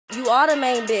You are the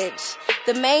main bitch.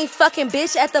 The main fucking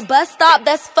bitch at the bus stop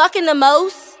that's fucking the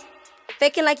most.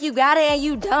 Faking like you got it and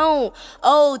you don't.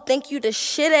 Oh, think you the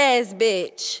shit ass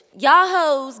bitch. Y'all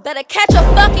hoes better catch a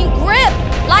fucking grip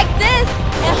like this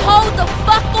and hold the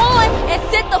fuck on and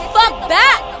sit the fuck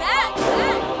back.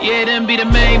 Yeah, them be the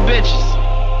main bitches.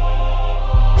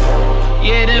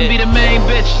 Yeah, them be the main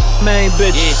bitches. Main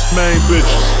bitches, main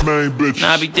bitches, main bitches.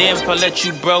 Now I be damned if I let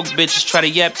you broke bitches try to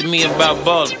yap to me about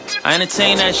ballin'. I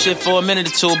entertain that shit for a minute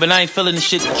or two, but I ain't feeling the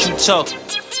shit that you talk.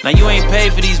 Now you ain't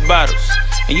paid for these bottles,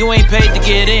 and you ain't paid to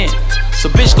get in. So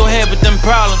bitch, go ahead with them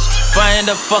problems if I end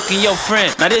up fucking your friend.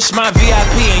 Now this my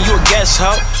VIP and you a guest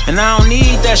hoe, and I don't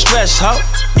need that stress hoe.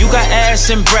 You got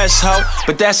ass and breasts hoe,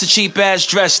 but that's a cheap ass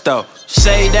dress though.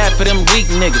 Say that for them weak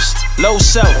niggas, low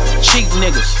self, cheap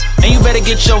niggas. And you better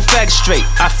get your facts straight.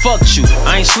 I fucked you,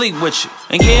 I ain't sleep with you.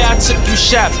 And yeah, I took you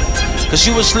shopping, cause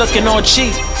you was looking all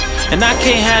cheap. And I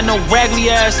can't have no raggedy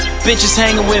ass bitches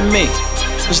hanging with me.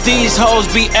 Cause these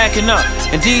hoes be acting up,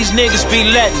 and these niggas be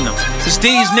letting them. Cause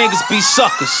these niggas be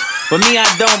suckers, but me I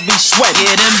don't be sweating.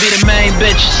 Yeah, them be the main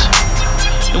bitches,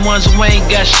 the ones who ain't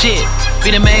got shit.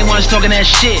 Be the main ones talking that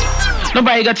shit.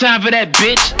 Nobody got time for that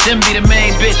bitch. Them be the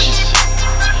main bitches,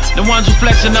 the ones who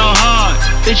flexing all hard.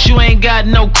 Bitch, you ain't got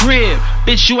no crib.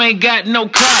 Bitch, you ain't got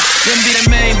no car. Them be the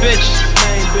main bitches.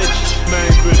 Main bitches,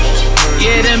 main bitches.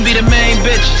 Yeah, them be the main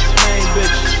bitches. Main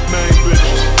bitches, main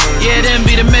bitches. Yeah, them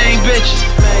be the main bitches.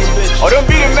 Oh, them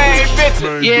be the main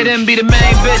bitches. Yeah, them be the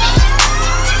main bitches.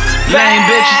 Main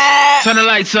bitches. Turn the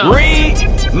lights on. Read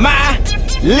my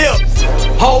lips.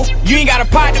 Ho, you ain't got a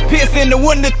pot to piss in the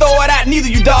window to throw it out, neither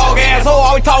you dog ass ho.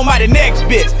 Always talking about the next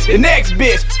bitch, the next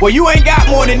bitch. Well, you ain't got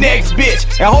more than the next bitch.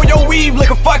 And hold your weave look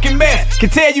a fucking mess.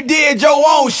 Can tell you did your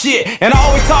own shit. And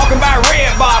always talking about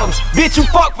red bottoms. Bitch, you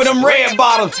fuck for them red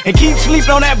bottoms. And keep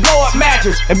sleeping on that blow up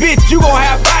mattress. And bitch, you gon'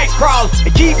 have back problems. And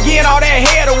keep getting all that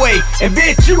head away. And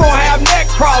bitch, you gon' have neck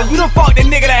problems. You done fucked the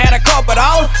nigga that had a couple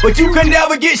dollars, but you could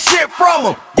never get shit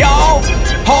from him. Y'all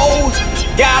hoes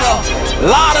got a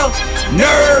lot of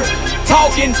nerve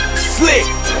talking slick,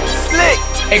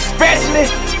 especially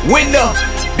when the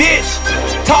bitch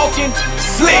talking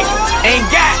slick ain't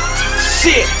got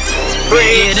shit.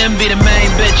 Yeah, them be the main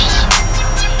bitches,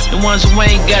 the ones who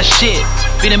ain't got shit.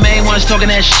 Be the main ones talking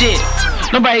that shit.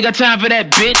 Nobody got time for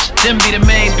that bitch. Them be the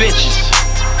main bitches,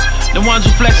 the ones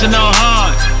who flexing all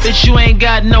hard. Bitch, you ain't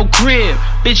got no crib.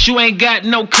 Bitch, you ain't got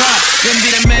no car. Them be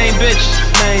the main bitches.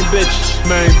 Main bitches,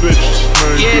 main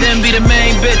bitches. Yeah, them be the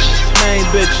main bitches. Main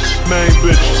bitches, main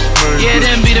bitches. Yeah,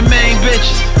 them be the main bitches.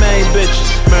 Main bitches,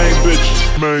 main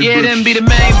bitches. Yeah, them be the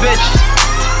main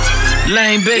bitches.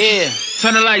 Lame bitches. Yeah.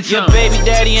 Turn the lights on. Your baby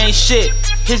daddy ain't shit.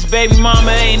 His baby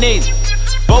mama ain't either.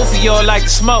 Both of y'all like to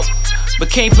smoke, but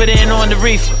can't put it in on the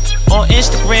reefer. On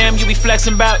Instagram, you be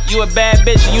flexing about you a bad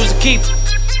bitch and you's a keeper.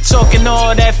 Talking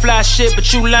all that fly shit,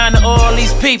 but you lying to all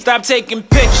these peeps. Stop taking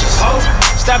pictures.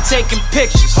 Stop taking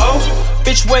pictures.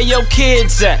 Bitch, where your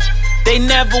kids at? They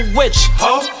never with you.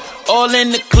 All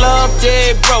in the club,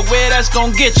 dead broke. Where that's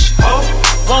gon' get you?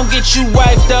 Won't get you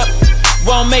wiped up,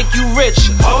 won't make you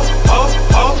richer.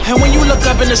 And when you look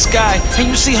up in the sky and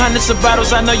you see hundreds of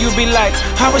bottles, I know you be like,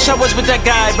 I wish I was with that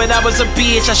guy, but I was a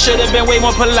bitch. I should have been way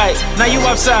more polite. Now you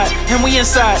outside and we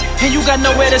inside, and you got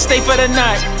nowhere to stay for the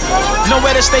night.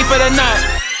 Nowhere to stay for the night.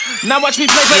 Now watch me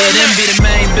play for the night. Yeah, them be the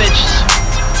main bitches,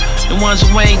 the ones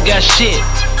who ain't got shit.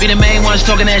 Be the main ones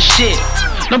talking that shit.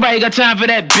 Nobody got time for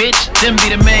that bitch. Them be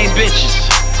the main bitches,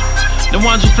 the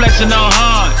ones who flexing all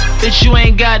hard. Bitch, you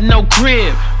ain't got no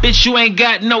crib. Bitch, you ain't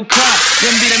got no car.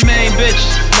 Them be the main bitches.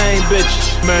 Main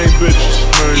bitches, main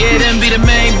bitches. Yeah, them be the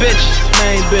main bitches.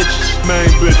 Main bitches,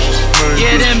 main bitches.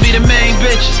 Yeah, them be the main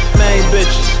bitches. Main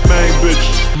bitches, main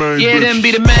bitches. Yeah, them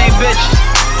be the main bitches.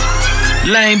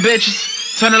 Lame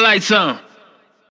bitches. Turn the lights on.